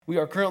We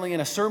are currently in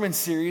a sermon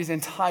series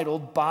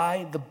entitled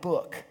By the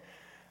Book.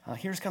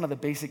 Here's kind of the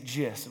basic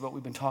gist of what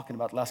we've been talking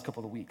about the last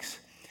couple of weeks.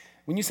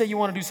 When you say you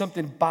want to do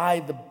something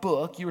by the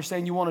book, you are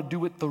saying you want to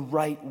do it the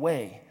right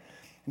way.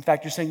 In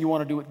fact, you're saying you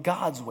want to do it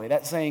God's way.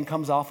 That saying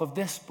comes off of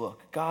this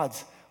book,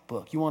 God's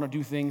book. You want to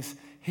do things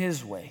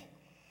His way.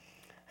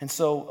 And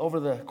so over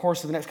the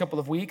course of the next couple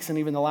of weeks and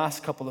even the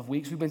last couple of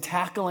weeks, we've been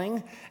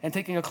tackling and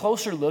taking a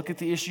closer look at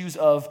the issues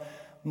of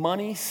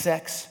money,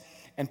 sex,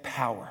 and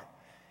power.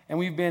 And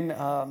we've been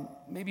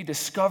maybe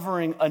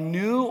discovering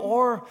anew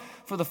or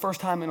for the first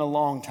time in a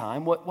long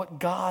time what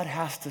God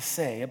has to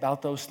say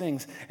about those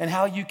things and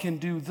how you can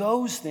do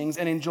those things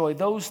and enjoy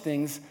those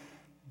things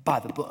by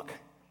the book.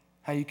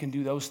 How you can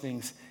do those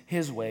things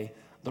His way,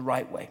 the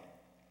right way.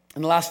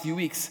 In the last few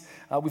weeks,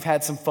 we've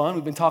had some fun.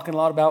 We've been talking a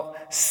lot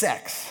about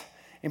sex.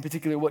 In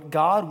particular, what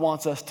God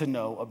wants us to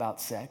know about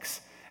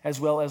sex, as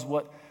well as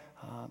what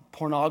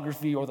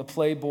pornography or the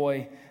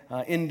Playboy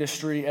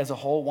industry as a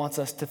whole wants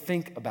us to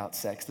think about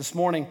sex. This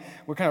morning,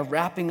 we're kind of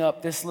wrapping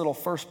up this little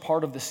first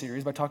part of the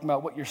series by talking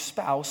about what your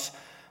spouse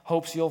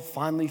hopes you'll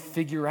finally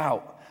figure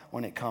out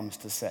when it comes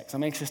to sex.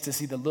 I'm anxious to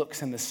see the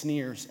looks and the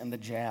sneers and the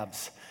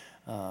jabs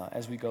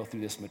as we go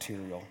through this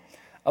material.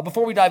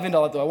 Before we dive into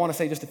all that, though, I want to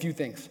say just a few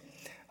things.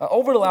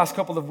 Over the last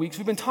couple of weeks,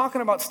 we've been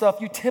talking about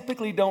stuff you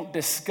typically don't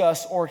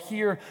discuss or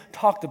hear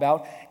talked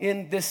about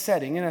in this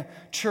setting, in a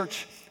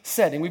church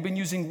setting. We've been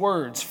using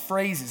words,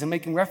 phrases, and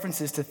making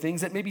references to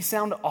things that maybe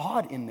sound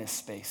odd in this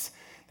space.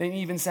 They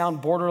even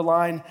sound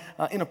borderline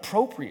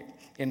inappropriate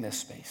in this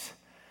space.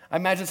 I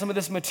imagine some of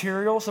this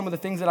material, some of the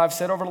things that I've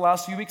said over the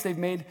last few weeks, they've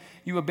made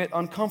you a bit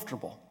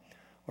uncomfortable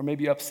or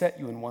maybe upset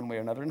you in one way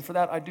or another. And for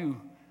that, I do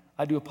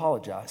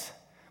apologize.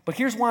 But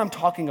here's why I'm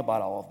talking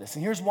about all of this,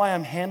 and here's why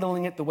I'm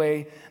handling it the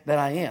way that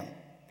I am.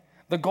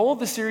 The goal of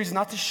the series is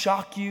not to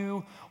shock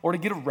you or to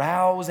get a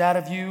rouse out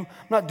of you.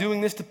 I'm not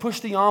doing this to push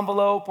the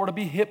envelope or to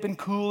be hip and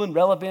cool and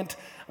relevant.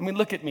 I mean,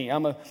 look at me.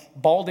 I'm a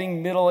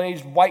balding,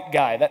 middle-aged white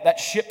guy. That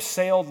ship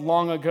sailed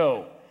long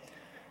ago.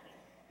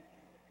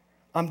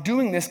 I'm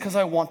doing this because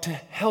I want to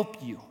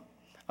help you.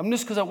 I'm doing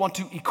this because I want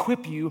to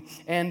equip you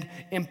and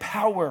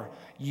empower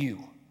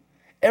you.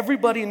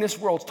 Everybody in this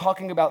world is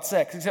talking about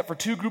sex except for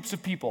two groups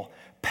of people,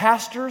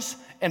 pastors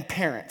and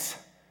parents.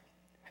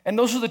 And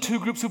those are the two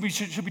groups who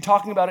should be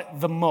talking about it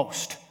the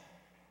most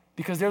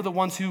because they're the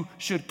ones who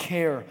should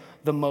care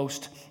the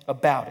most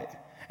about it.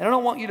 And I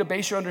don't want you to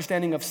base your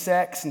understanding of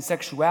sex and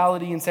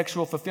sexuality and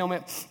sexual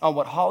fulfillment on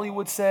what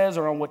Hollywood says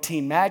or on what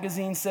Teen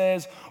Magazine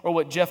says or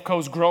what Jeff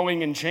Koh's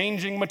Growing and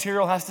Changing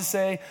material has to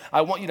say.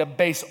 I want you to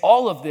base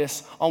all of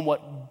this on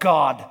what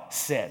God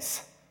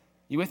says.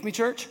 You with me,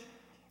 church?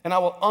 And I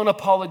will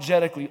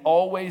unapologetically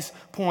always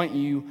point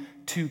you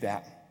to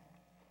that.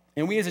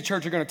 And we as a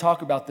church are going to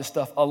talk about this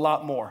stuff a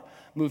lot more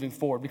moving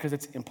forward because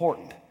it's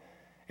important.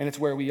 And it's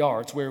where we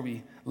are. It's where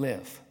we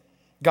live.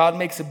 God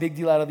makes a big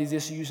deal out of these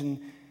issues,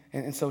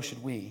 and so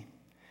should we.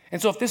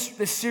 And so if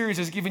this series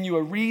has given you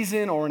a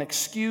reason or an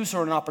excuse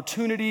or an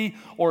opportunity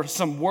or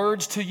some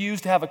words to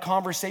use to have a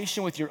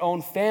conversation with your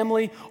own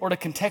family or to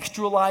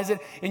contextualize it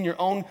in your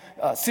own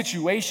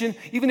situation,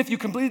 even if you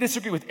completely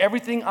disagree with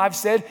everything I've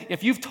said,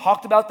 if you've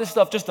talked about this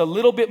stuff just a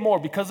little bit more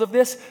because of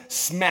this,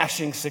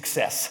 smashing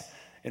success,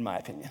 in my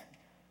opinion.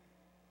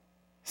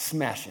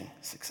 Smashing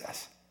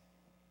success.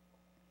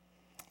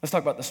 Let's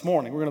talk about this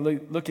morning. We're going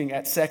to be looking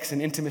at sex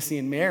and intimacy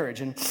in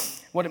marriage and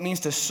what it means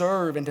to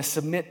serve and to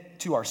submit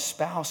to our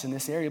spouse in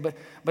this area. But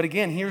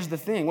again, here's the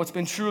thing. What's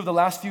been true of the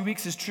last few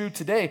weeks is true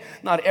today.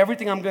 Not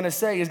everything I'm going to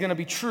say is going to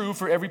be true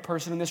for every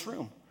person in this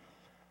room.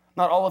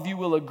 Not all of you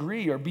will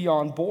agree or be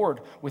on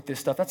board with this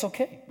stuff. That's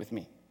okay with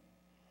me.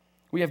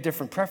 We have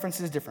different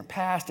preferences, different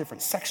pasts,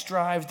 different sex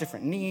drives,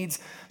 different needs.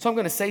 So I'm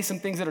going to say some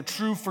things that are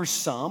true for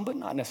some, but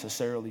not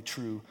necessarily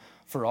true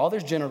for all.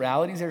 There's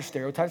generalities, there's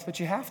stereotypes, but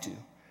you have to.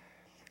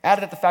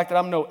 Added at the fact that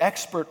I'm no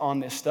expert on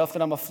this stuff,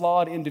 that I'm a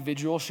flawed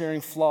individual sharing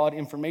flawed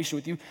information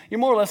with you, you're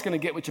more or less going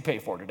to get what you pay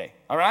for today,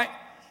 all right?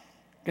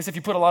 Guess if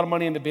you put a lot of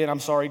money in the bin, I'm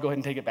sorry, go ahead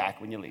and take it back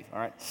when you leave, all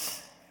right?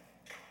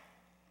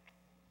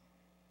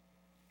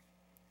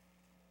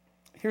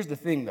 Here's the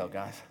thing, though,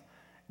 guys.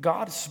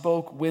 God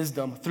spoke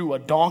wisdom through a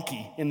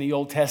donkey in the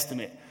Old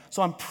Testament,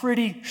 so I'm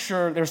pretty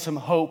sure there's some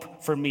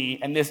hope for me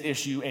and this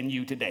issue and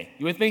you today.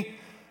 You with me?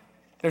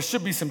 There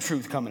should be some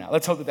truth coming out.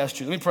 Let's hope that that's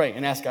true. Let me pray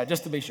and ask God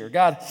just to be sure.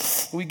 God,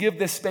 when we give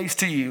this space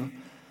to you,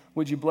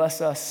 would you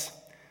bless us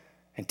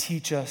and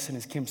teach us? And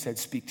as Kim said,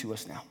 speak to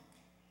us now.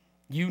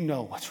 You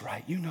know what's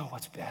right. You know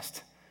what's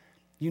best.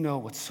 You know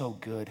what's so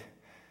good.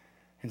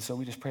 And so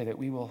we just pray that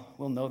we'll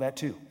know that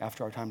too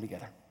after our time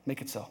together.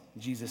 Make it so.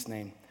 In Jesus'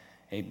 name,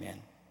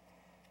 amen.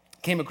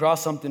 Came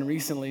across something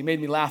recently. It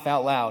made me laugh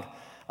out loud.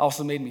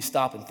 Also made me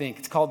stop and think.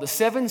 It's called The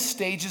 7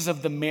 Stages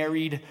of the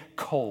Married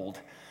Cold.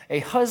 A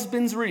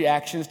husband's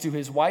reactions to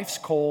his wife's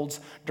colds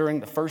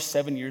during the first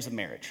 7 years of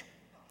marriage.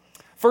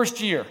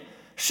 First year,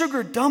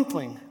 sugar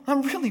dumpling,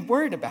 I'm really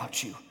worried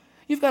about you.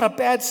 You've got a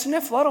bad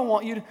sniffle. I don't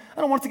want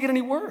it to get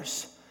any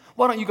worse.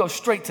 Why don't you go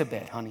straight to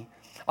bed, honey?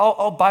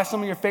 I'll buy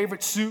some of your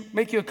favorite soup,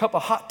 make you a cup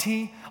of hot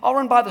tea. I'll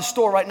run by the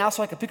store right now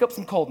so I can pick up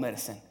some cold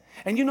medicine.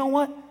 And you know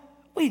what?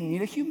 We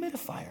need a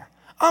humidifier.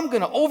 I'm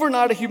going to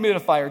overnight a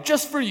humidifier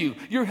just for you.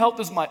 Your health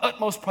is my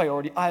utmost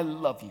priority. I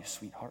love you,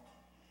 sweetheart.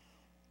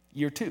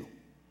 Year 2.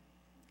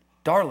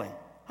 Darling,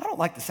 I don't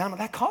like the sound of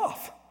that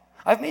cough.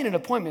 I've made an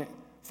appointment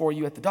for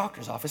you at the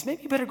doctor's office.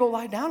 Maybe you better go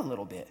lie down a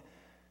little bit.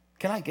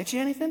 Can I get you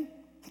anything?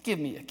 Give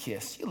me a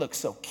kiss. You look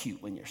so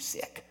cute when you're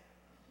sick.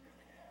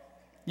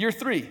 Year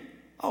 3.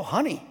 Oh,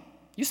 honey,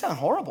 you sound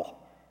horrible.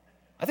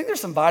 I think there's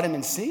some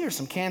vitamin C or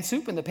some canned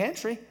soup in the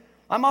pantry.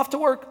 I'm off to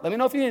work. Let me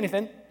know if you need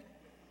anything.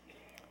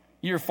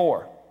 Year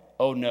 4.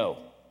 Oh, no,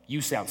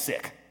 you sound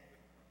sick.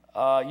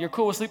 You're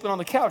cool with sleeping on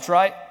the couch,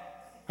 right?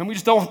 And we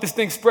just don't want this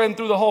thing spreading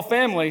through the whole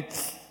family.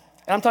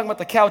 And I'm talking about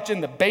the couch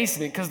in the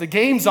basement because the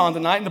game's on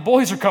tonight and the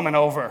boys are coming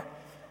over.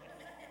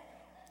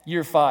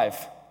 Year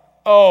 5.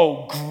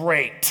 Oh,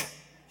 great.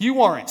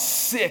 You aren't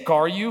sick,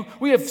 are you?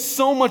 We have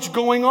so much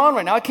going on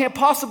right now. I can't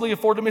possibly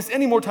afford to miss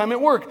any more time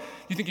at work.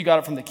 You think you got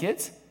it from the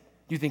kids?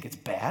 You think it's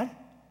bad?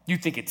 You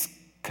think it's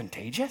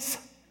contagious?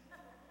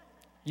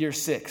 Year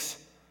 6.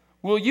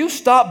 Will you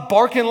stop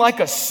barking like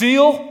a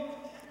seal?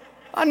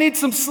 I need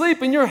some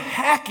sleep, and your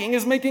hacking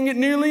is making it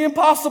nearly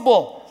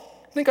impossible.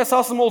 I think I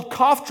saw some old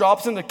cough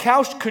drops in the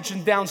couch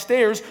cushion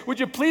downstairs. Would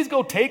you please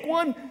go take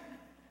one?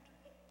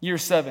 Year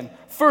 7.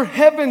 For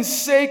heaven's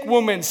sake,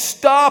 woman,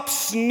 stop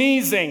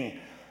sneezing.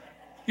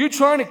 You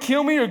trying to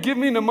kill me or give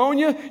me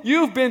pneumonia?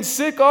 You've been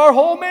sick our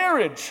whole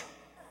marriage.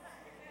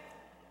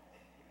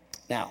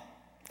 Now,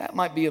 that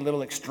might be a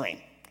little extreme,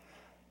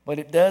 but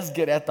it does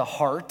get at the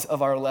heart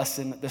of our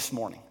lesson this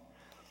morning.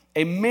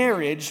 A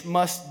marriage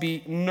must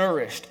be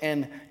nourished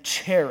and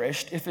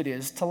cherished if it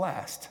is to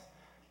last.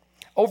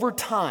 Over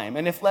time,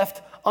 and if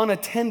left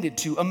unattended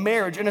to, a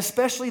marriage, and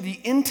especially the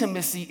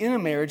intimacy in a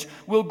marriage,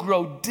 will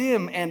grow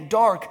dim and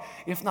dark,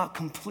 if not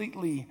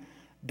completely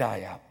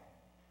die out.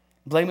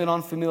 Blame it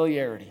on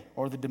familiarity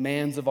or the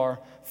demands of our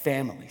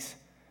families.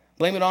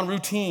 Blame it on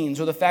routines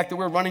or the fact that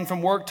we're running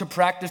from work to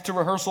practice to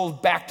rehearsals,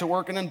 back to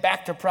work, and then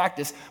back to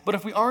practice. But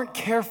if we aren't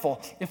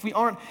careful, if we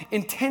aren't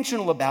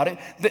intentional about it,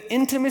 the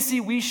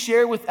intimacy we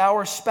share with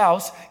our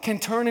spouse can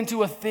turn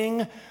into a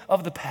thing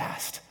of the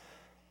past.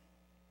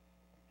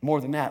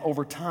 More than that,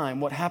 over time,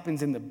 what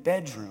happens in the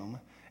bedroom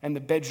and the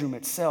bedroom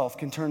itself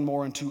can turn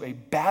more into a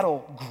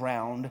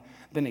battleground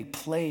than a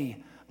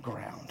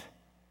playground.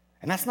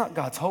 And that's not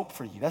God's hope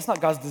for you. That's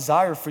not God's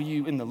desire for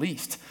you in the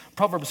least.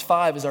 Proverbs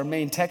 5 is our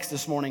main text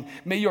this morning.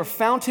 May your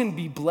fountain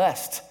be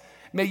blessed.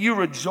 May you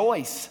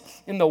rejoice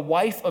in the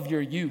wife of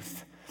your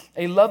youth.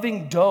 A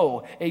loving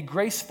doe, a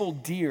graceful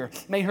deer.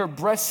 May her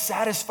breast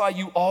satisfy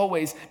you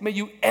always. May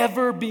you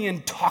ever be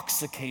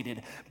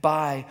intoxicated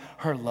by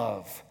her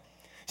love.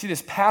 See,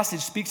 this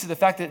passage speaks to the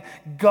fact that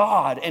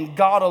God and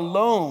God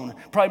alone,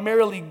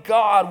 primarily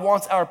God,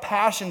 wants our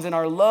passions and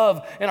our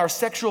love and our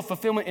sexual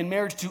fulfillment in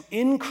marriage to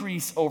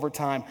increase over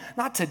time,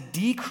 not to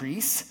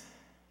decrease.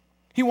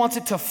 He wants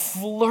it to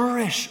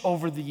flourish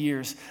over the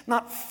years,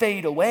 not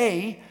fade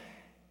away.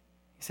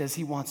 He says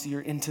he wants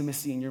your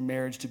intimacy in your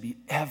marriage to be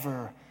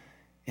ever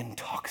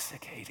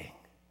intoxicating.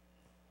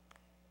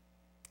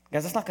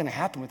 Guys, that's not going to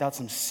happen without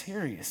some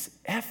serious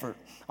effort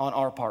on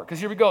our part. Because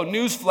here we go,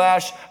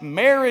 newsflash,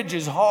 marriage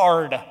is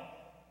hard.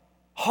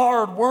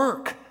 Hard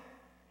work.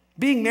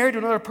 Being married to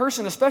another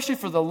person, especially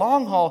for the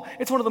long haul,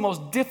 it's one of the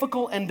most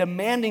difficult and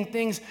demanding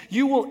things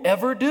you will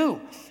ever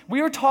do.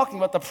 We are talking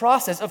about the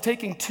process of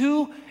taking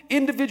two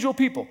individual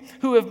people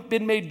who have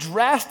been made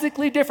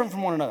drastically different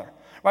from one another.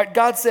 Right?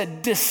 God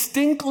said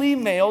distinctly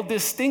male,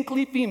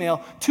 distinctly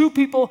female, two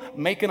people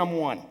making them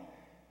one.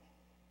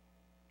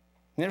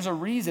 And there's a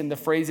reason the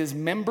phrase is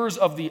members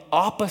of the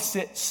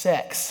opposite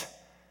sex.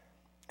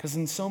 Because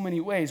in so many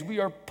ways, we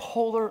are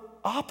polar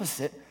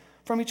opposite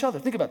from each other.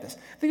 Think about this.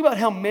 Think about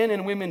how men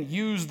and women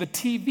use the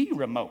TV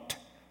remote.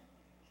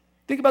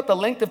 Think about the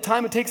length of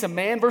time it takes a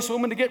man versus a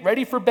woman to get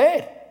ready for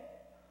bed.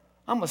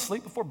 I'm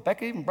asleep before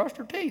Becca even brushed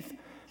her teeth.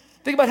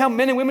 Think about how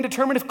men and women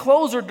determine if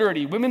clothes are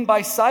dirty. Women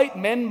by sight,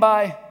 men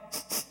by...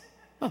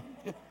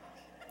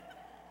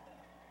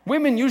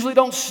 Women usually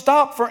don't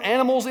stop for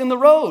animals in the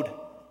road.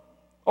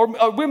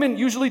 Or women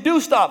usually do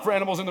stop for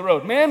animals in the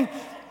road. Men,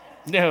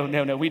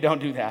 no, we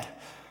don't do that.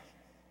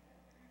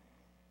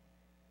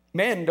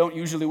 Men don't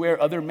usually wear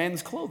other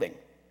men's clothing.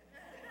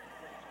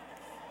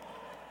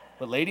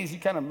 But ladies, you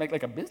kind of make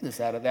like a business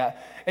out of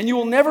that. And you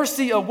will never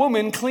see a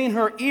woman clean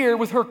her ear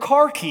with her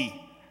car key.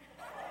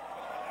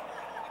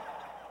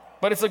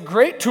 But it's a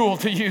great tool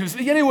to use.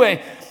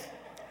 Anyway,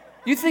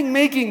 you think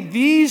making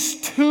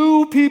these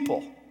two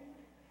people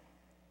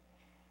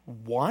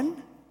one?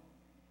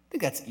 I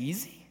think that's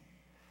easy.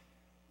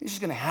 It's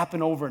just going to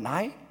happen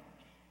overnight.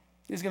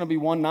 It's going to be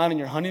one night on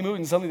your honeymoon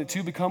and suddenly the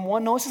two become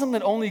one. No, it's something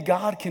that only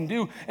God can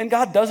do. And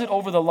God does it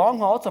over the long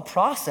haul. It's a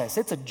process.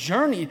 It's a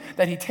journey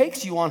that he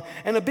takes you on.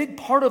 And a big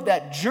part of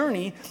that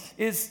journey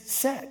is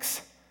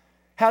sex.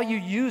 How you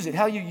use it,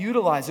 how you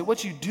utilize it,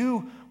 what you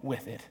do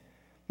with it.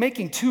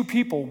 Making two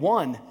people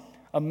one,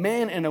 A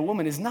man and a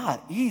woman is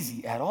not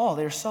easy at all.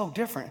 They're so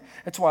different.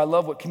 That's why I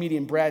love what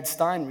comedian Brad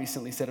Stein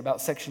recently said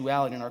about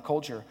sexuality in our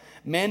culture.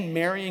 Men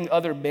marrying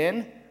other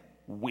men,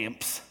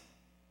 wimps.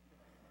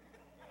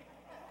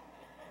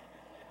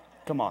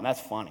 Come on,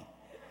 that's funny.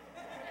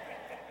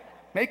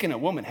 Making a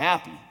woman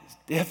happy is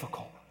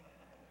difficult.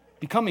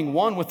 Becoming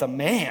one with a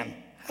man,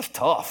 that's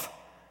tough.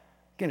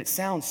 Again, it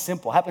sounds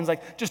simple. It happens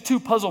like just two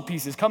puzzle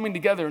pieces coming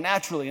together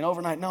naturally and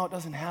overnight. No, it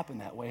doesn't happen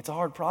that way. It's a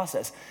hard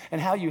process.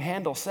 And how you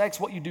handle sex,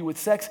 what you do with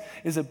sex,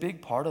 is a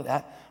big part of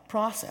that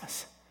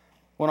process.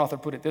 One author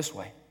put it this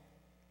way: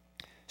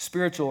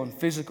 spiritual and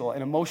physical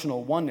and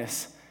emotional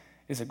oneness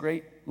is a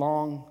great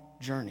long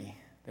journey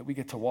that we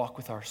get to walk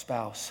with our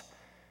spouse.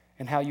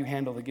 And how you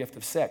handle the gift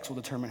of sex will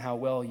determine how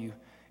well you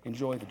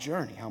enjoy the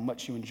journey, how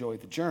much you enjoy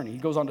the journey. He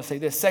goes on to say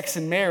this: sex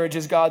in marriage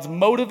is God's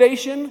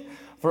motivation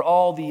for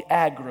all the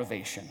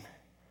aggravation.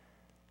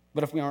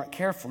 But if we aren't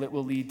careful, it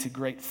will lead to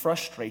great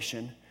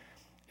frustration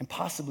and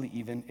possibly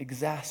even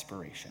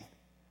exasperation.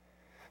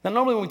 Now,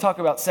 normally when we talk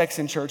about sex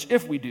in church,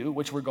 if we do,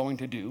 which we're going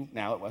to do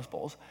now at West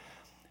Bowles,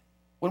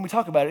 when we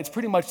talk about it, it's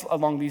pretty much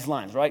along these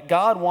lines, right?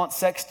 God wants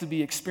sex to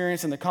be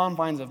experienced in the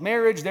confines of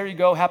marriage. There you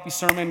go, happy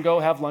sermon,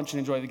 go have lunch and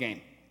enjoy the game.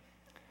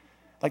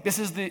 Like, this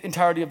is the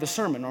entirety of the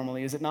sermon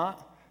normally, is it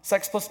not?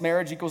 Sex plus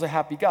marriage equals a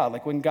happy God.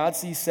 Like, when God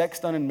sees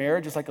sex done in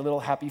marriage, it's like a little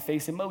happy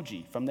face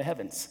emoji from the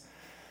heavens.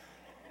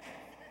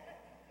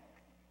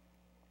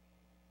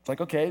 It's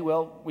like, okay,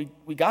 well,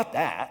 we got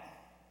that,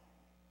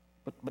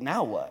 but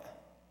now what?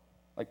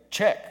 Like,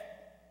 check.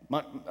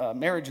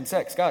 Marriage and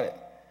sex, got it.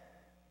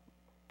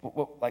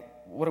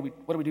 What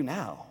do we do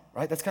now?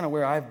 Right? That's kind of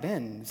where I've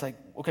been. It's like,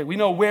 okay, we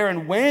know where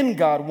and when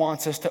God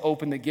wants us to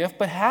open the gift,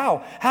 but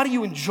how? How do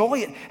you enjoy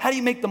it? How do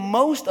you make the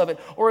most of it?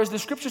 Or as the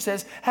scripture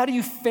says, how do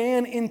you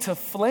fan into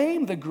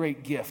flame the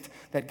great gift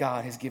that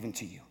God has given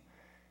to you?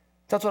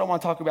 That's what I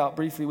want to talk about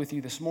briefly with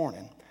you this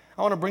morning.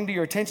 I want to bring to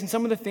your attention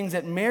some of the things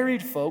that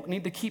married folk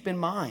need to keep in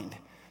mind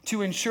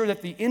to ensure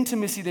that the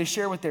intimacy they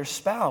share with their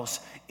spouse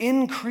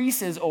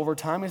increases over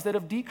time instead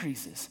of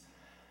decreases.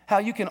 How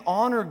you can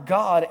honor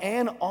God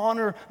and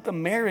honor the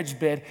marriage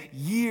bed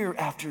year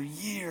after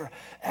year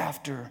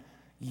after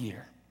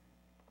year.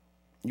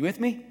 You with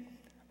me?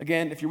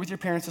 Again, if you're with your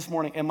parents this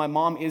morning, and my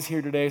mom is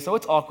here today, so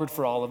it's awkward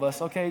for all of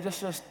us, okay?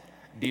 Just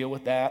deal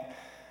with that.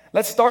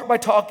 Let's start by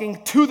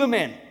talking to the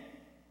men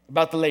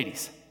about the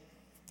ladies.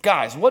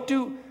 Guys, what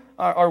do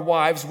our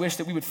wives wish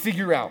that we would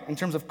figure out in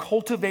terms of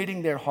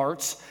cultivating their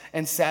hearts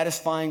and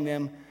satisfying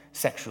them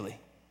sexually?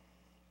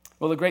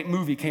 Well, a great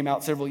movie came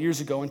out several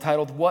years ago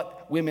entitled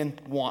What Women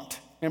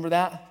Want. Remember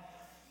that?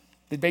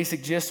 The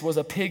basic gist was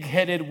a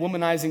pig-headed,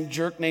 womanizing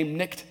jerk named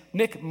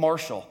Nick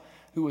Marshall,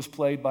 who was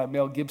played by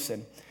Mel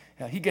Gibson.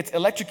 He gets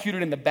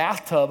electrocuted in the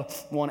bathtub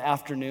one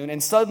afternoon,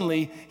 and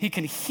suddenly he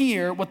can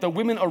hear what the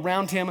women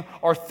around him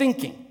are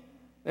thinking.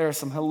 There are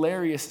some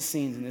hilarious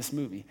scenes in this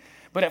movie.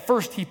 But at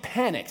first, he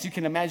panics. You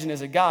can imagine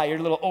as a guy, you're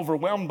a little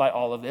overwhelmed by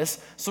all of this.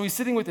 So he's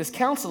sitting with his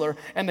counselor,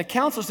 and the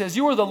counselor says,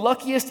 "You are the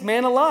luckiest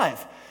man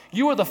alive.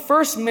 You are the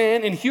first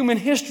man in human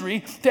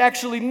history to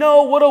actually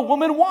know what a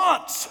woman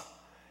wants.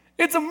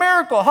 It's a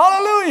miracle.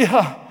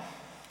 Hallelujah."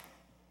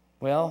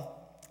 Well,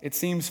 it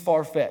seems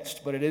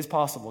far-fetched, but it is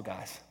possible,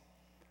 guys.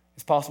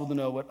 It's possible to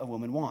know what a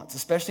woman wants,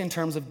 especially in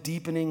terms of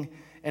deepening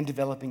and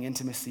developing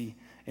intimacy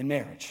in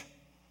marriage.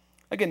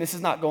 Again, this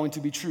is not going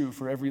to be true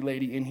for every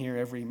lady in here,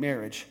 every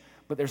marriage,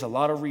 but there's a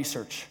lot of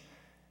research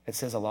that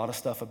says a lot of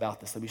stuff about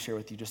this. Let me share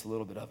with you just a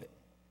little bit of it.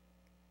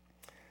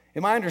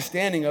 In my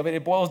understanding of it,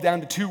 it boils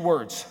down to two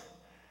words.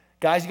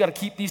 Guys, you got to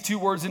keep these two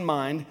words in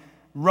mind.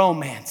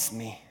 Romance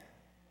me.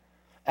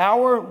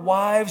 Our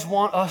wives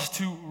want us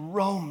to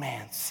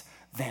romance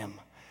them.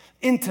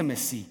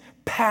 Intimacy,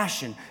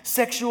 passion,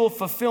 sexual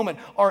fulfillment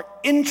are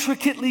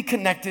intricately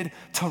connected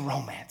to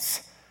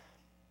romance.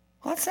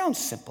 Well, that sounds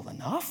simple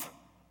enough.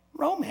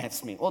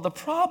 Romance me. Well, the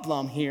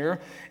problem here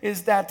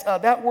is that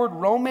that word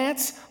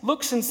romance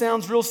looks and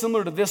sounds real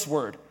similar to this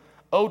word,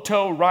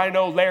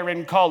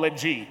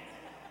 otorhinolaryngology.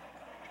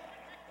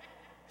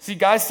 See,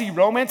 guys see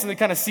romance and they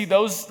kind of see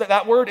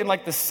that word in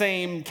like the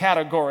same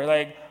category.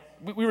 Like,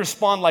 we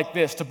respond like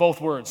this to both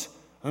words.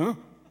 Huh?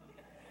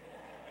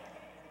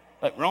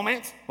 Like,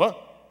 romance? What?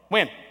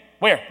 When?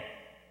 Where?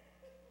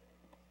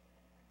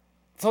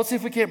 So let's see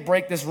if we can't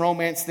break this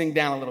romance thing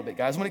down a little bit,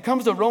 guys. When it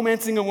comes to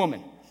romancing a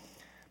woman,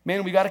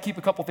 man, we got to keep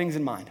a couple things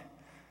in mind.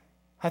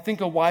 I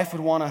think a wife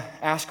would want to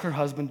ask her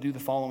husband to do the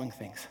following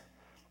things.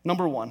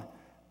 Number one,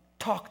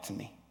 talk to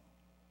me.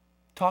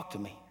 Talk to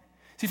me.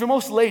 See, for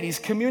most ladies,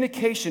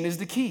 communication is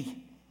the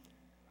key.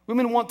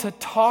 Women want to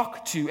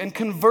talk to and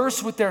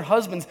converse with their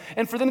husbands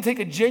and for them to take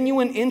a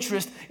genuine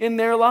interest in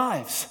their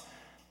lives.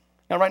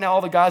 Now, right now,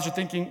 all the guys are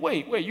thinking,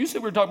 wait, you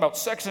said we were talking about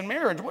sex and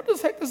marriage. What the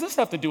heck does this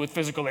have to do with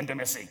physical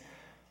intimacy?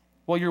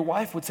 Well, your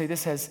wife would say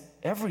this has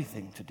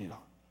everything to do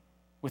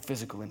with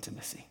physical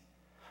intimacy.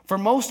 For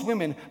most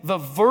women, the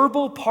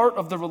verbal part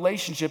of the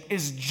relationship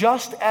is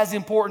just as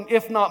important,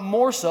 if not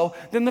more so,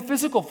 than the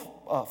physical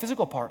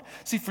part.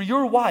 See, for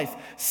your wife,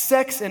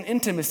 sex and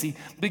intimacy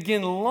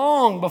begin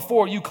long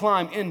before you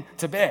climb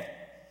into bed.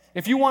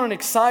 If you want an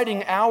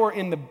exciting hour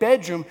in the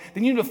bedroom,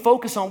 then you need to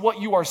focus on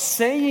what you are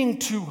saying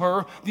to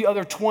her the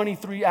other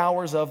 23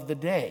 hours of the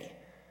day.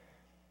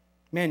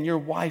 Man, your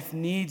wife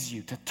needs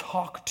you to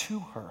talk to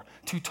her,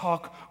 to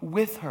talk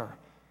with her.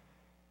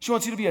 She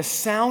wants you to be a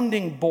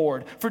sounding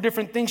board for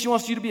different things. She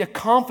wants you to be a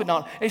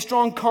confidant, a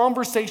strong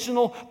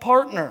conversational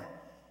partner.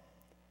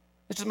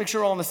 Let's just make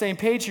sure we're all on the same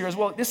page here as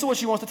well. This is what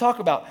she wants to talk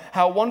about: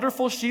 how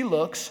wonderful she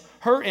looks,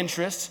 her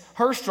interests,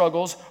 her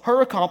struggles,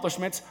 her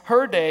accomplishments,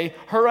 her day,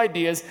 her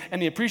ideas, and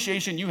the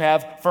appreciation you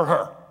have for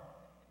her.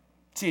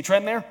 See a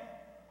trend there?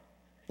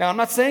 Now, I'm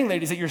not saying,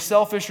 ladies, that you're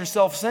selfish or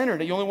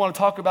self-centered, that you only want to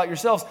talk about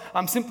yourselves.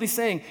 I'm simply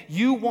saying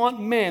you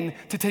want men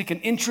to take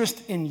an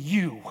interest in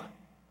you.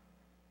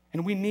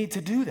 And we need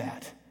to do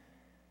that.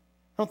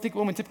 I don't think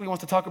women typically want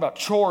to talk about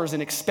chores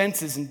and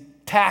expenses and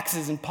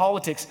taxes and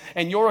politics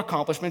and your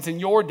accomplishments and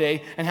your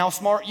day and how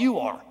smart you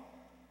are.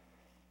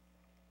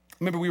 I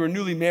remember we were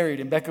newly married,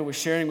 and Becca was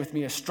sharing with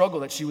me a struggle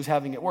that she was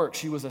having at work.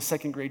 She was a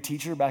second grade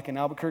teacher back in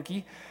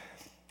Albuquerque.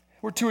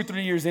 We're 2 or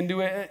 3 years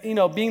into it. You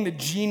know, being the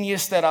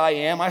genius that I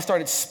am, I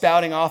started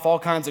spouting off all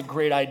kinds of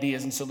great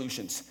ideas and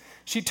solutions.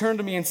 She turned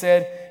to me and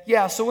said,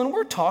 "Yeah, so when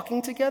we're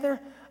talking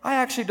together, I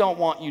actually don't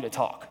want you to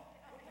talk."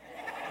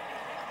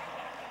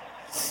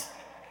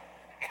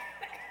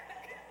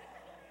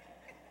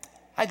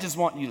 I just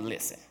want you to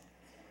listen.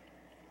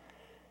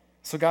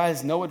 So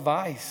guys, no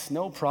advice,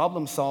 no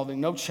problem solving,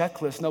 no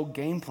checklist, no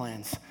game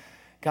plans.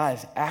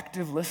 Guys,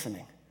 active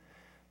listening.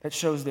 That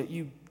shows that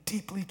you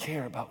deeply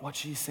care about what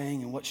she's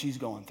saying and what she's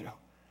going through.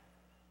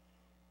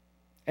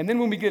 And then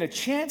when we get a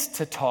chance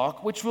to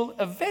talk, which will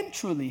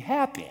eventually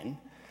happen,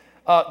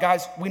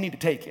 guys, we need to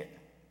take it.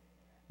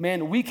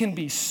 Man, we can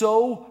be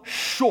so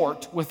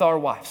short with our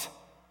wives.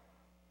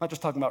 I'm not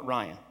just talking about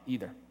Ryan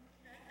either.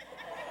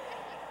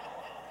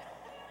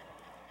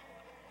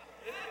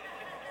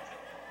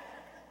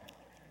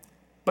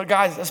 But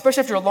guys,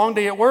 especially after a long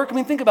day at work, I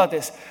mean, think about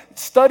this.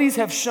 Studies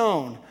have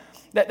shown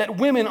that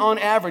women on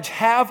average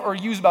have or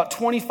use about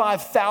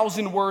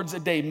 25,000 words a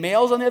day.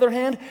 Males, on the other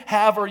hand,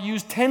 have or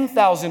use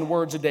 10,000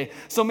 words a day.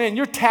 So man,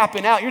 you're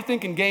tapping out. You're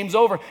thinking game's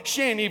over.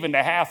 She ain't even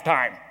to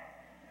halftime.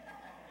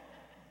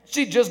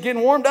 She's just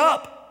getting warmed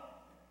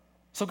up.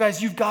 So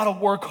guys, you've got to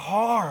work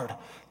hard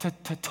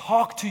to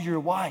talk to your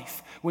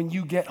wife when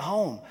you get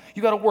home.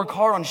 You got to work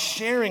hard on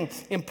sharing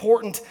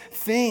important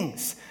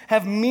things.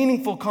 Have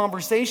meaningful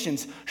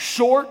conversations.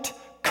 Short,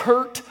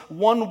 curt,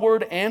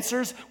 one-word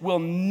answers will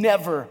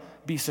never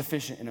be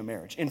sufficient in a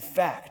marriage. In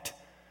fact,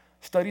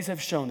 studies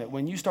have shown that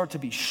when you start to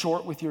be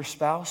short with your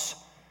spouse,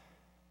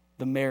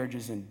 the marriage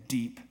is in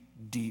deep,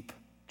 deep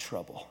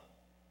trouble.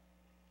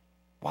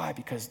 Why?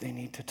 Because they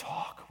need to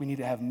talk. We need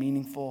to have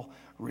meaningful,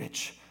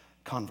 rich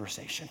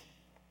conversation.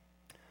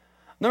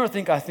 Another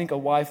thing I think a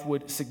wife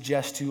would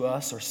suggest to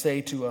us or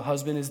say to a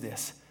husband is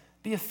this: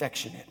 be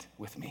affectionate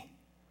with me.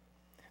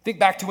 Think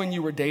back to when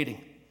you were dating,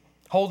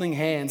 holding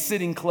hands,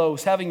 sitting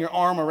close, having your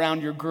arm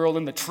around your girl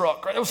in the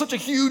truck. Right? That was such a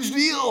huge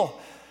deal.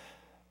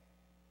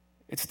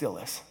 It still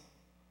is.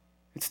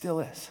 It still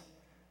is.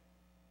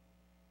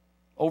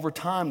 Over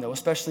time, though,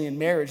 especially in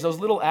marriage, those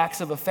little acts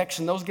of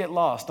affection, those get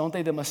lost, don't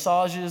they? The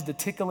massages, the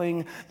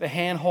tickling, the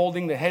hand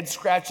holding, the head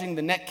scratching,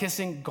 the neck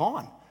kissing,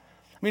 gone.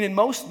 I mean, in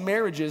most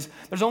marriages,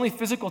 there's only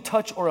physical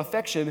touch or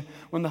affection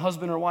when the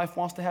husband or wife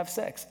wants to have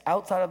sex.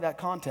 Outside of that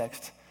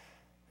context,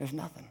 there's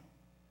nothing.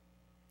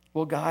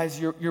 Well, guys,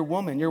 your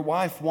woman, your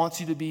wife wants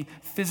you to be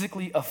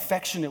physically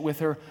affectionate with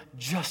her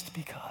just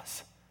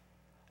because.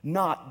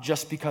 Not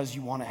just because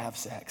you want to have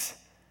sex.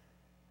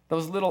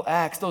 Those little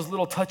acts, those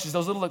little touches,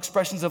 those little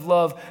expressions of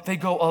love, they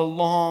go a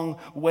long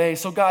way.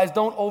 So guys,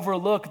 don't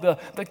overlook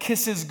the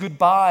kisses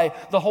goodbye,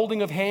 the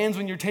holding of hands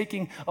when you're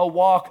taking a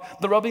walk,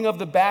 the rubbing of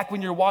the back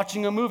when you're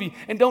watching a movie.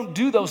 And don't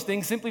do those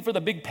things simply for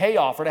the big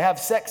payoff or to have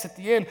sex at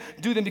the end.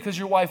 Do them because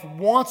your wife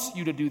wants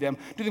you to do them.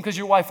 Do them because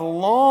your wife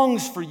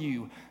longs for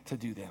you to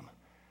do them.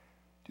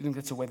 Do them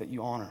because it's a way that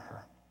you honor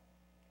her.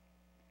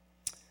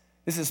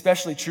 This is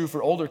especially true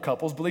for older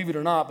couples, believe it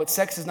or not, but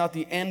sex is not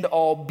the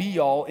end-all,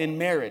 be-all in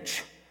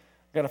marriage.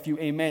 Got a few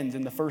amens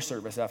in the first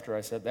service after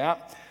I said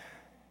that.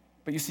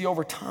 But you see,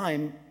 over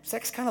time,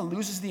 sex kind of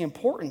loses the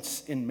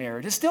importance in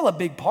marriage. It's still a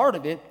big part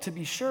of it, to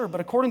be sure, but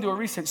according to a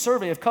recent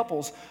survey of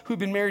couples who've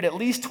been married at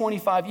least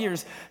 25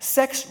 years,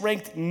 sex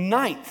ranked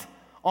 9th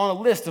on a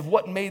list of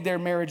what made their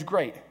marriage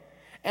great.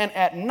 And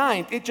at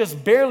 9th, it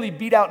just barely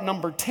beat out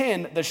number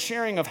 10, the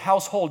sharing of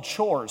household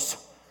chores.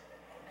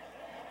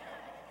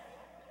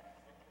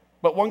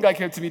 But one guy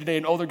came to me today,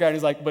 an older guy, and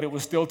he's like, but it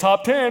was still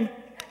top 10.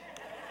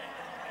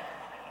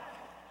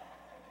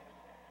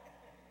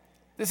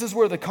 This is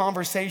where the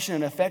conversation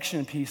and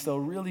affection piece, though,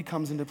 really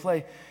comes into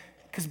play.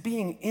 Because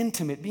being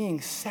intimate, being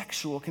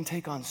sexual, can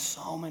take on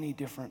so many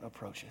different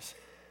approaches.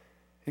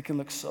 It can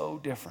look so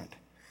different,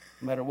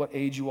 no matter what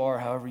age you are,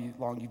 however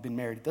long you've been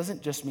married. It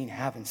doesn't just mean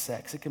having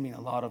sex. It can mean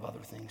a lot of other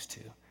things,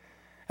 too.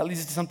 That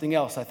leads to something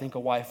else I think a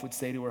wife would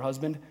say to her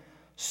husband: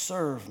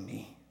 serve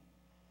me.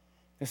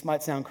 This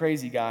might sound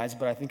crazy, guys,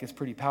 but I think it's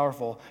pretty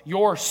powerful.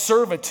 Your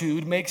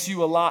servitude makes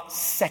you a lot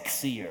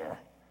sexier.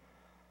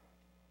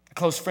 A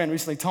close friend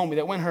recently told me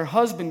that when her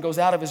husband goes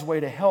out of his way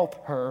to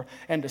help her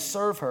and to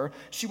serve her,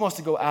 she wants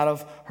to go out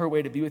of her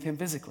way to be with him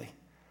physically.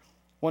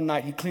 One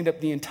night, he cleaned up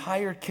the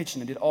entire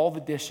kitchen and did all the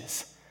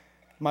dishes.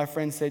 My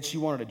friend said she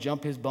wanted to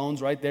jump his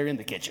bones right there in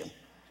the kitchen.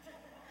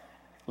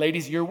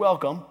 Ladies, you're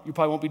welcome. You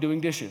probably won't be doing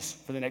dishes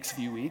for the next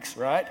few weeks,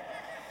 right?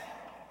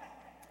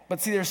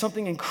 But see, there's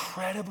something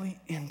incredibly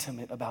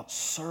intimate about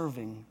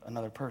serving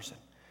another person.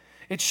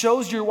 It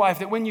shows your wife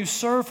that when you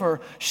serve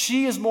her,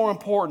 she is more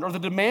important, or the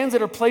demands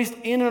that are placed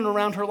in and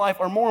around her life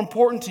are more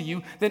important to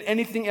you than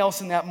anything else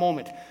in that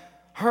moment.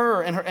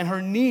 Her and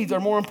her needs are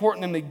more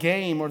important than the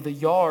game or the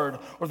yard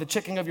or the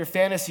checking of your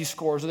fantasy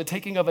scores or the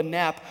taking of a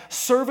nap.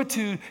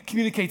 Servitude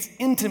communicates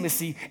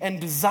intimacy and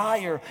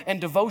desire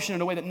and devotion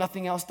in a way that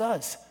nothing else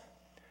does.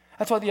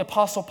 That's why the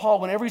Apostle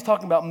Paul, whenever he's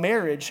talking about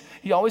marriage,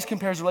 he always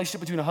compares the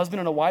relationship between a husband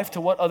and a wife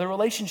to what other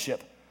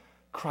relationship?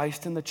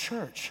 Christ and the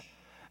church.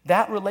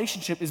 That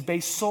relationship is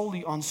based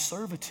solely on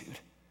servitude.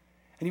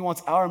 And he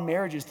wants our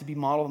marriages to be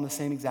modeled on the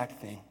same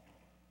exact thing.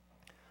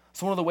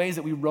 So one of the ways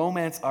that we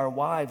romance our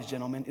wives,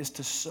 gentlemen, is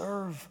to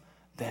serve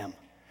them.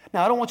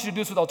 Now, I don't want you to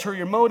do this with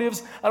ulterior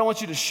motives. I don't want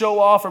you to show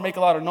off or make a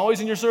lot of noise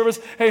in your service.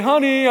 Hey,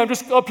 honey, I'm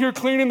just up here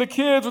cleaning the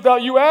kids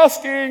without you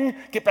asking.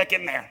 Get back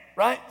in there,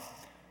 right?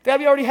 Dad,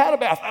 you already had a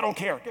bath. I don't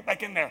care. Get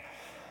back in there.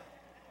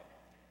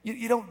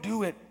 You don't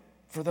do it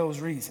for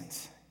those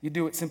reasons. You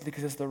do it simply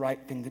because it's the right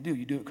thing to do.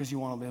 You do it because you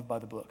want to live by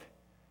the book.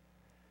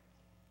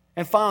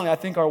 And finally, I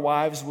think our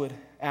wives would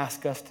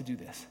ask us to do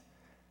this.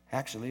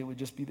 Actually, it would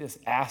just be this: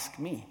 ask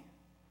me.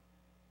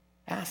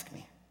 Ask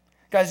me.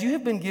 Guys, you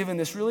have been given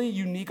this really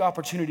unique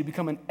opportunity to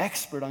become an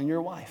expert on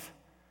your wife,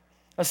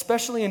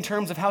 especially in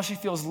terms of how she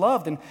feels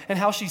loved and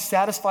how she's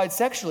satisfied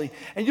sexually.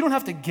 And you don't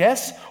have to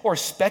guess or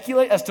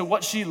speculate as to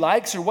what she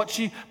likes or what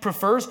she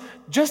prefers.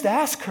 Just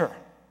ask her.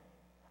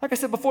 Like I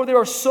said before, there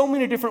are so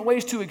many different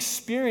ways to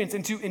experience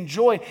and to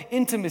enjoy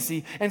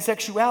intimacy and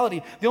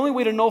sexuality. The only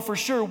way to know for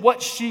sure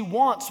what she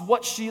wants,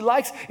 what she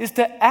likes, is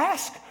to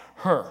ask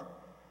her.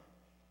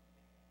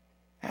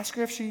 Ask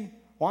her if she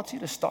wants you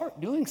to start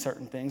doing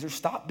certain things or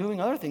stop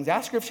doing other things.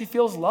 Ask her if she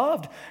feels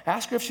loved.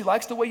 Ask her if she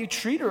likes the way you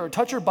treat her or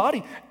touch her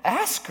body.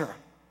 Ask her.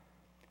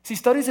 See,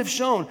 studies have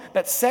shown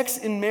that sex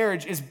in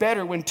marriage is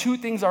better when two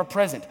things are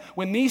present.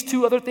 When these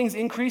two other things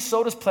increase,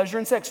 so does pleasure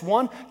in sex.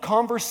 One,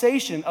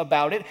 conversation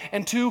about it,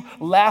 and two,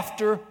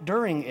 laughter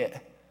during it.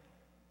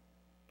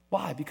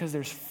 Why? Because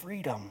there's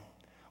freedom.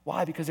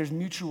 Why? Because there's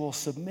mutual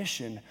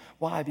submission.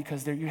 Why?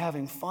 Because you're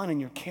having fun and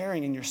you're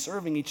caring and you're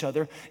serving each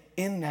other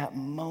in that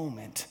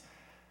moment.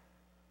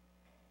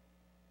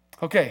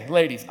 Okay,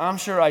 ladies, I'm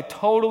sure I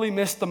totally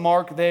missed the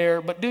mark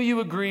there, but do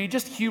you agree,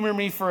 just humor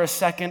me for a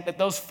second, that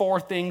those 4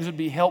 things would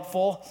be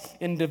helpful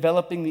in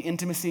developing the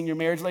intimacy in your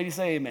marriage? Ladies,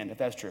 say amen if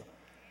that's true.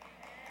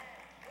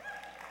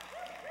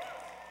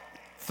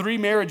 3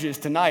 marriages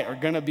tonight are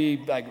going to be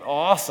like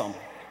awesome.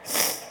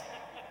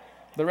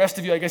 The rest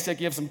of you, I guess you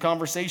have some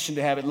conversation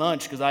to have at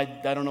lunch because I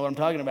don't know what I'm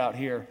talking about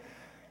here.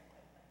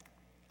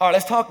 All right,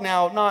 let's talk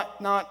now,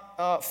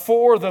 not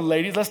for the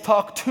ladies. Let's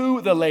talk to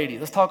the ladies.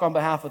 Let's talk on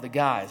behalf of the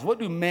guys. What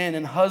do men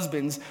and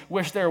husbands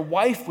wish their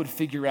wife would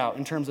figure out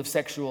in terms of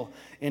sexual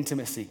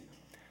intimacy?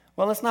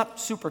 Well, it's not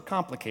super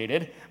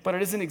complicated, but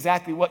it isn't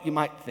exactly what you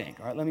might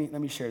think. All right, let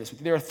me share this with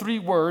you. There are 3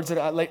 words that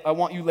I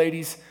want you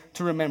ladies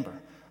to remember.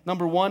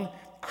 Number 1,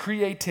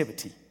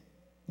 creativity.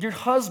 Your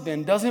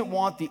husband doesn't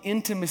want the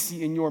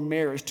intimacy in your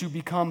marriage to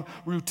become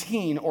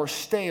routine or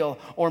stale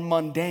or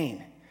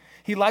mundane.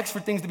 He likes for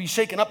things to be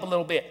shaken up a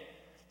little bit.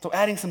 So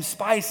adding some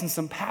spice and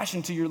some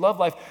passion to your love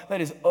life, that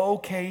is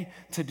okay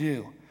to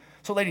do.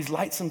 So ladies,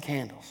 light some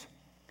candles.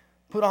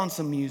 Put on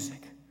some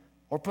music.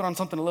 Or put on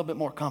something a little bit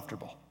more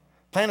comfortable.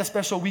 Plan a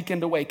special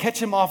weekend away.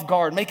 Catch him off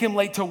guard. Make him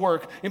late to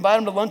work. Invite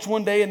him to lunch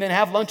one day and then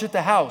have lunch at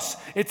the house.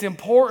 It's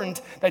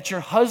important that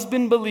your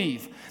husband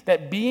believe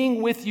that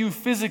being with you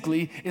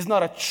physically is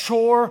not a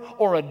chore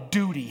or a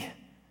duty.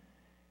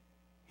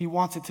 He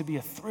wants it to be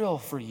a thrill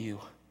for you.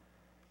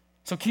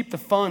 So keep the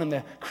fun and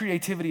the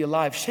creativity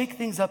alive. Shake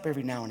things up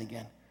every now and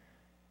again.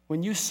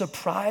 When you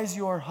surprise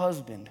your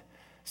husband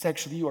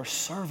sexually, you are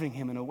serving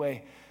him in a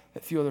way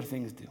that few other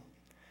things do.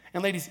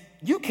 And ladies,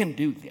 you can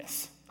do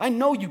this. I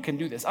know you can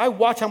do this. I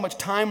watch how much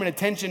time and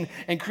attention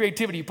and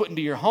creativity you put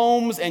into your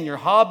homes and your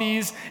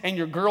hobbies and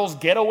your girls'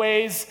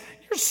 getaways.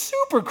 You're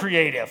super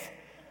creative.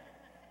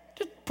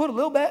 Just put a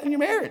little bit in your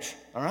marriage,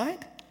 all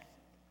right?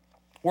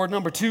 Word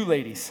number 2,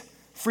 ladies,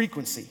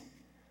 frequency.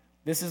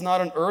 This is not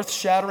an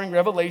earth-shattering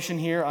revelation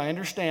here, I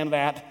understand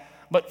that,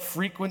 but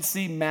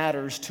frequency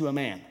matters to a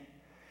man.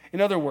 In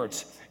other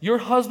words, your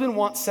husband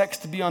wants sex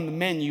to be on the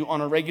menu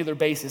on a regular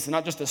basis and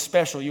not just a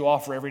special you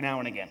offer every now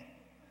and again.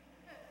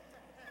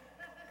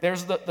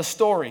 There's the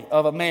story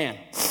of a man.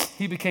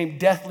 He became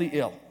deathly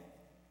ill.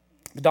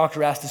 The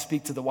doctor asked to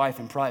speak to the wife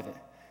in private.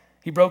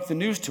 He broke the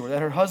news to her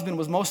that her husband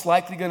was most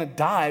likely going to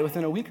die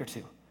within a week or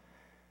 2.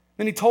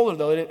 Then he told her,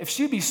 though, that if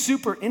she would be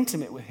super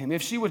intimate with him,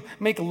 if she would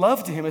make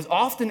love to him as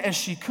often as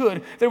she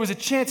could, there was a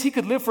chance he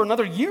could live for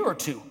another year or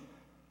 2.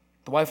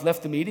 The wife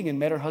left the meeting and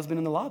met her husband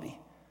in the lobby.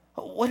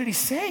 "What did he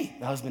say?"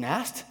 the husband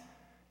asked.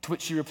 To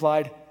which she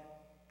replied,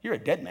 "You're a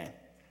dead man."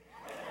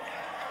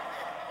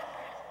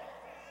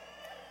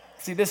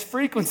 See, this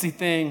frequency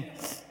thing,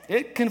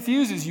 it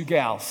confuses you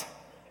gals.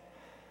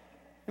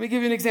 Let me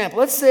give you an example.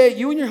 Let's say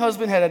you and your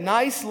husband had a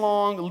nice,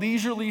 long,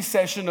 leisurely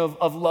session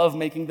of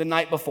lovemaking the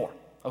night before,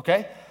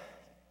 okay?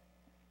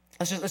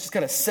 Let's just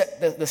kind of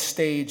set the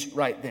stage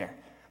right there.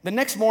 The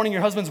next morning,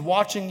 your husband's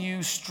watching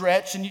you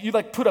stretch, and you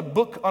like put a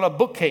book on a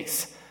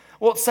bookcase.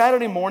 Well, it's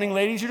Saturday morning,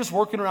 ladies. You're just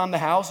working around the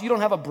house. You don't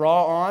have a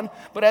bra on,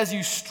 but as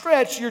you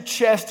stretch, your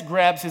chest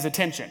grabs his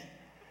attention.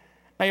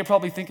 Now, you're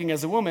probably thinking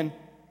as a woman,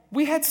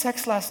 we had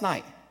sex last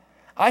night.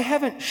 I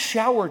haven't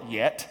showered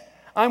yet.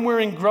 I'm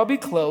wearing grubby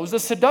clothes. The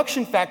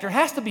seduction factor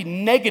has to be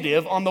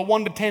negative on the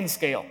 1 to 10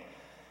 scale.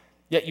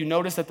 Yet you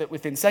notice that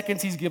within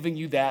seconds, he's giving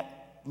you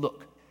that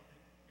look.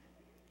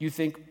 You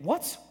think,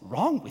 what's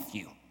wrong with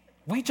you?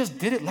 We just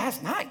did it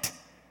last night.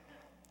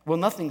 Well,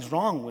 nothing's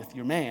wrong with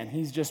your man.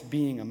 He's just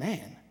being a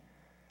man.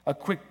 A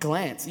quick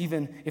glance,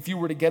 even if you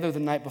were together the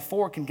night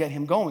before, can get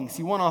him going.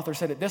 See, one author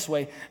said it this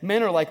way: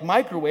 men are like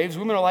microwaves,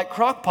 women are like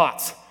crock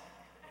pots.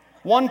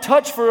 One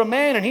touch for a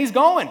man and he's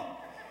going.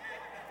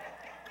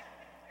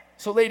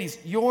 So ladies,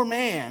 your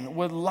man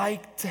would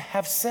like to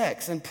have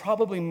sex, and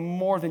probably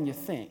more than you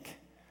think.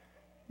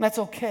 And that's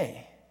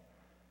okay.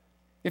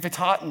 If it's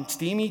hot and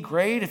steamy,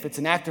 great. If it's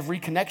an act of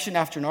reconnection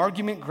after an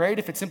argument, great.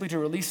 If it's simply to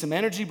release some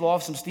energy, blow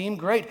off some steam,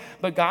 great.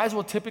 But guys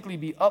will typically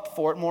be up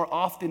for it more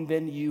often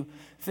than you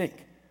think.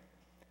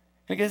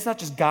 And again, it's not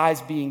just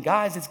guys being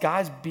guys, it's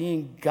guys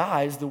being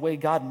guys the way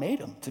God made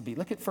them to be.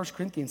 Look at 1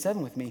 Corinthians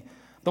 7 with me.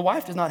 The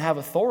wife does not have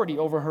authority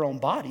over her own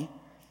body,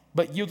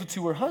 but yields it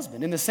to her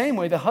husband. In the same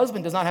way, the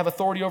husband does not have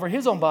authority over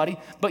his own body,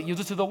 but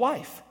yields it to the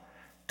wife.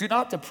 Do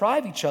not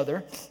deprive each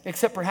other,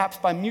 except perhaps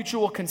by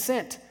mutual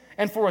consent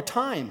and for a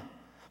time,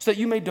 so that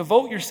you may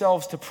devote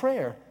yourselves to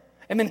prayer,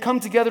 and then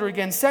come together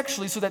again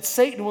sexually, so that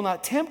Satan will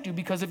not tempt you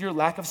because of your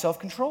lack of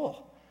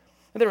self-control.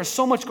 And there is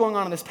so much going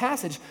on in this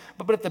passage,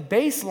 but at the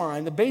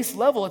baseline, the base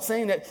level, it's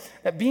saying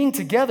that being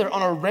together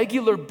on a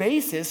regular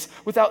basis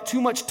without too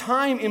much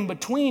time in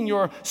between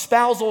your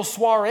spousal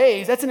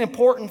soirees, that's an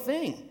important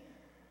thing.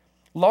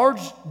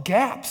 Large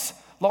gaps,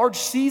 large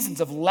seasons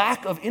of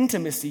lack of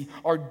intimacy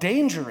are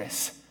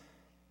dangerous.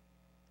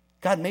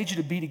 God made you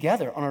to be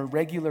together on a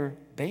regular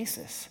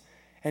basis.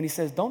 And he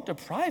says, don't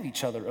deprive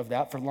each other of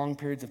that for long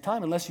periods of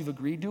time unless you've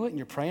agreed to it and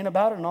you're praying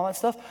about it and all that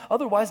stuff.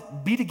 Otherwise,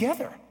 be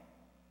together.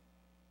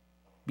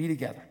 Be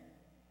together.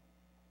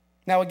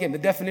 Now, again, the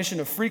definition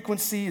of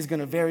frequency is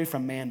going to vary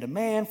from man to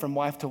man, from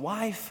wife to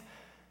wife.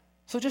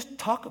 So just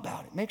talk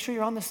about it. Make sure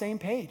you're on the same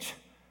page.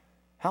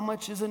 How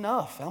much is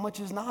enough? How much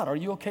is not? Are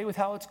you okay with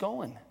how it's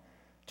going?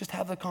 Just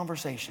have the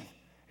conversation.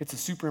 It's a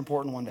super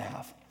important one to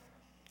have.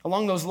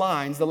 Along those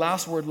lines, the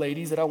last word,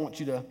 ladies, that I want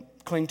you to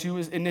cling to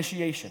is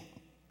initiation.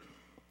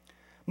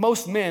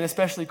 Most men,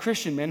 especially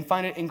Christian men,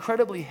 find it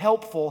incredibly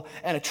helpful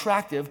and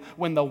attractive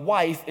when the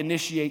wife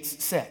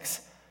initiates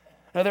sex.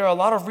 Now, there are a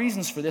lot of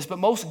reasons for this, but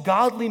most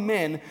godly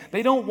men,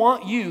 they don't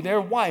want you,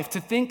 their wife,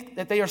 to think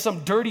that they are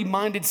some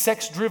dirty-minded,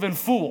 sex-driven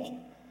fool.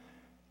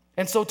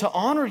 And so to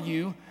honor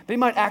you, they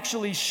might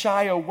actually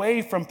shy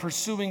away from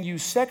pursuing you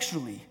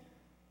sexually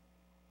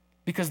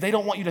because they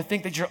don't want you to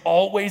think that you're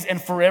always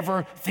and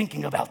forever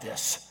thinking about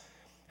this.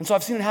 And so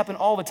I've seen it happen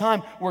all the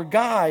time where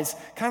guys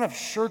kind of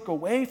shirk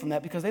away from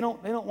that because they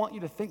don't want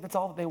you to think that's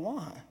all that they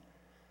want.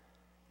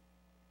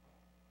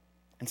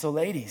 And so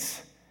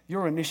ladies,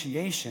 your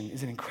initiation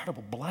is an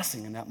incredible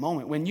blessing in that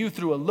moment. When you,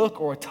 through a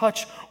look or a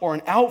touch or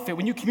an outfit,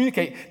 when you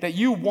communicate that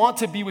you want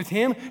to be with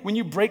him, when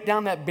you break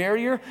down that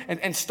barrier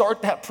and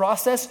start that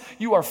process,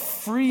 you are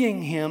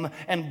freeing him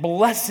and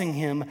blessing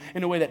him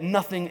in a way that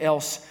nothing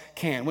else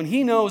can. When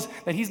he knows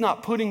that he's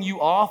not putting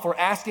you off or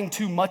asking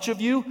too much of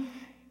you,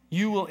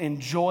 you will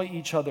enjoy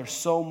each other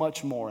so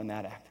much more in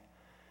that act.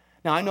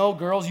 Now, I know,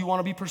 girls, you want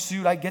to be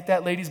pursued. I get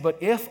that, ladies.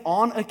 But if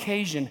on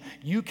occasion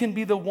you can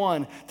be the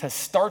one to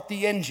start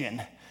the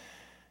engine,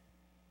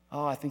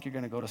 I think you're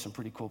going to go to some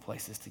pretty cool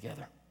places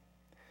together.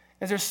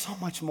 And there's so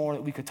much more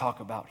that we could talk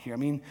about here. I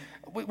mean,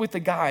 with the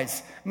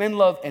guys, men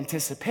love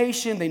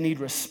anticipation. They need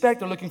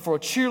respect. They're looking for a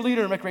cheerleader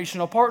and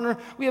recreational partner.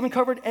 We haven't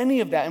covered any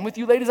of that. And with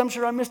you ladies, I'm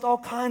sure I missed all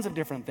kinds of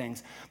different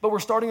things. But we're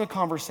starting a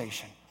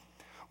conversation.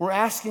 We're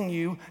asking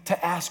you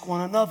to ask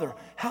one another,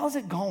 how's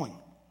it going?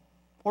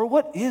 Or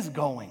what is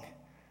going?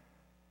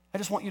 I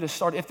just want you to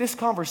start. If this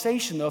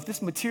conversation, though, if this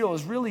material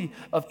is really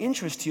of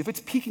interest to you, if it's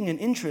piquing an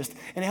interest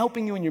and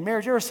helping you in your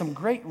marriage, there are some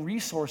great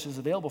resources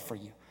available for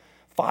you.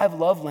 5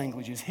 love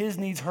languages, his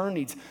needs, her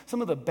needs,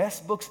 some of the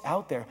best books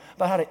out there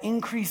about how to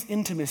increase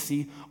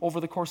intimacy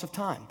over the course of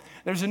time.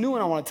 There's a new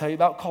one I want to tell you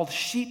about called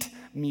Sheet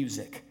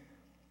Music.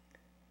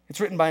 It's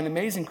written by an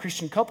amazing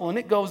Christian couple, and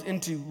it goes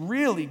into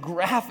really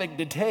graphic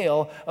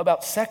detail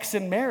about sex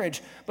and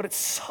marriage, but it's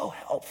so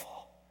helpful.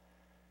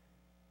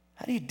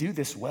 How do you do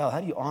this well?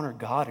 How do you honor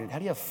God? And how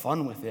do you have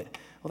fun with it?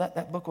 Well,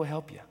 that book will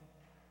help you.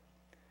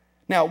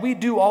 Now, we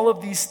do all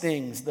of these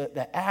things,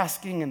 the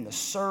asking and the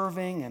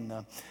serving and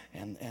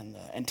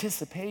the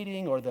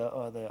anticipating or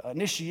the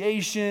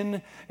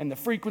initiation and the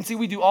frequency.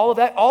 We do all of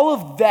that. All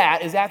of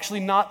that is actually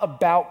not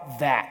about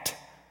that.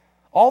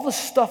 All the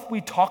stuff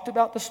we talked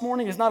about this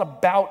morning is not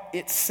about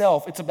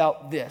itself. It's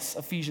about this,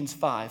 Ephesians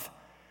 5.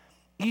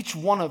 Each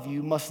one of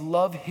you must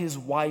love his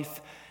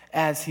wife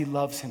as he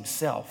loves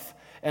himself,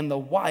 and the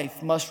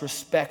wife must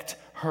respect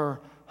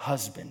her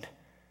husband.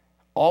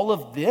 All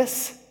of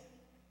this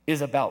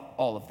is about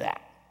all of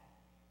that.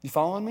 You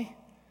following me?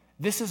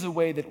 This is a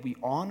way that we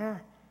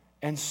honor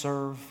and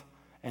serve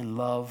and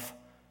love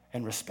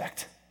and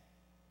respect.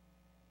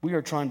 We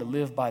are trying to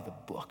live by the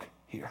book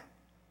here.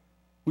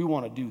 We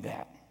want to do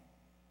that.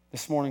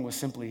 This morning was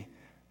simply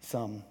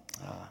some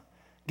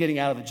getting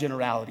out of the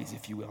generalities,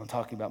 if you will, and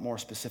talking about more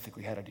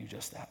specifically how to do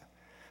just that.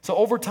 So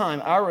over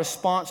time, our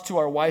response to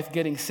our wife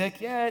getting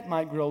sick, it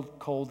might grow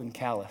cold and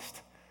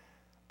calloused.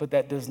 But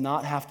that does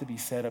not have to be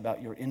said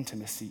about your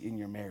intimacy in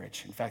your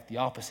marriage. In fact, the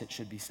opposite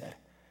should be said.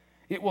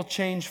 It will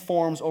change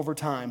forms over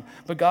time,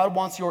 but God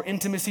wants your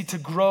intimacy to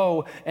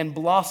grow and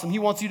blossom. He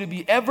wants you to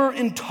be ever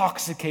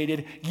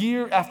intoxicated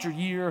year after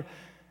year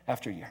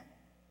after year.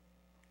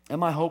 And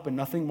my hope and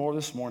nothing more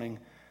this morning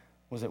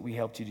was that we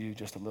helped you do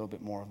just a little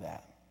bit more of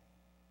that.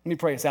 Let me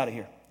pray us out of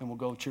here, and we'll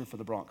go cheer for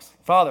the Bronx.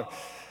 Father,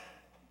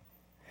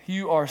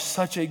 you are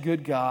such a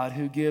good God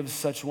who gives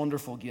such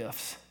wonderful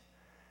gifts.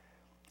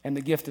 And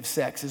the gift of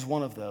sex is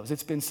one of those.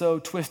 It's been so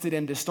twisted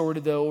and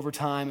distorted, though, over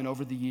time and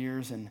over the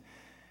years. And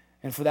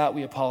for that,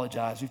 we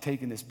apologize. We've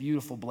taken this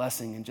beautiful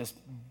blessing and just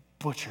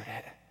butchered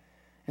it.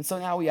 And so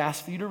now we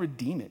ask for you to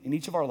redeem it in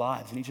each of our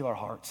lives, in each of our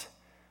hearts.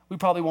 We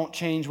probably won't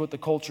change what the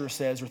culture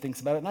says or thinks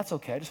about it, and that's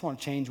okay. I just want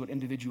to change what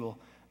individual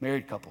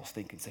married couples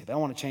think and say. But I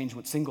want to change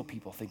what single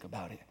people think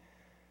about it.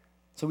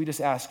 So we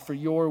just ask for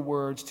your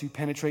words to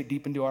penetrate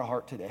deep into our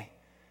heart today.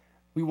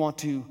 We want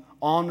to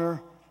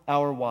honor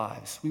our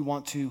wives. We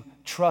want to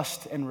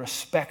trust and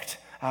respect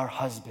our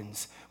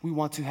husbands. We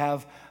want to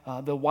have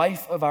the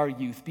wife of our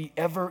youth be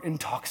ever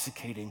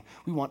intoxicating.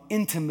 We want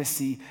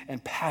intimacy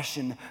and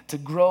passion to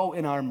grow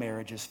in our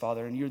marriages,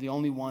 Father, and you're the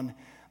only one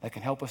that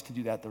can help us to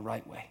do that the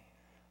right way,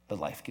 the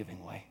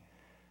life-giving way.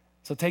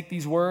 So take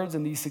these words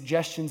and these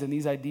suggestions and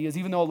these ideas,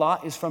 even though a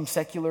lot is from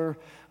secular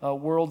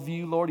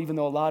worldview, Lord, even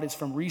though a lot is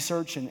from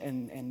research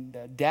and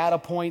data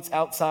points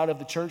outside of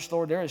the church,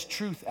 Lord, there is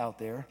truth out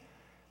there.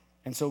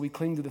 And so we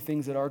cling to the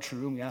things that are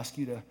true, and we ask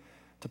you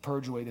to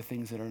purge away the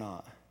things that are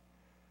not.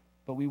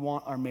 But we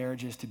want our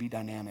marriages to be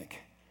dynamic,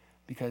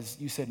 because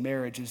you said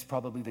marriage is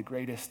probably the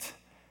greatest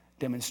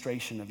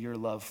demonstration of your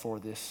love for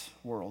this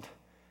world.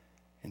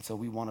 And so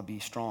we want to be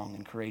strong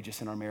and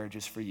courageous in our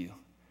marriages for you.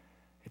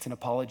 It's an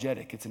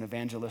apologetic, it's an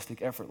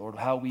evangelistic effort, Lord.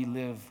 How we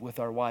live with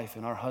our wife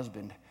and our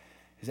husband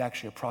is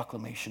actually a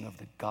proclamation of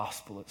the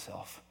gospel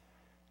itself.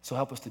 So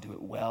help us to do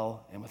it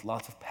well and with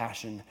lots of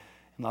passion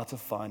and lots of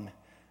fun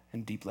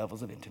and deep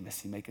levels of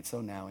intimacy. Make it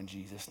so now. In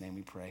Jesus' name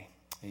we pray.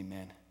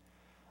 Amen.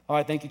 All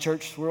right, thank you,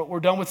 church. We're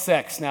done with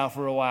sex now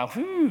for a while.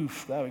 Whew,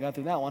 glad we got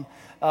through that one.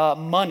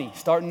 Money,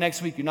 starting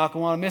next week. You're not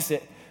going to want to miss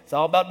it. It's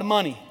all about the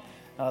money.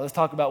 Let's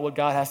talk about what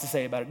God has to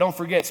say about it. Don't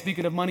forget,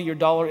 speaking of money, your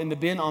dollar in the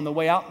bin on the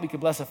way out. We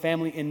can bless a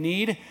family in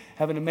need.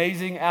 Have an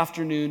amazing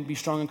afternoon. Be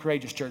strong and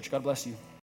courageous, church. God bless you.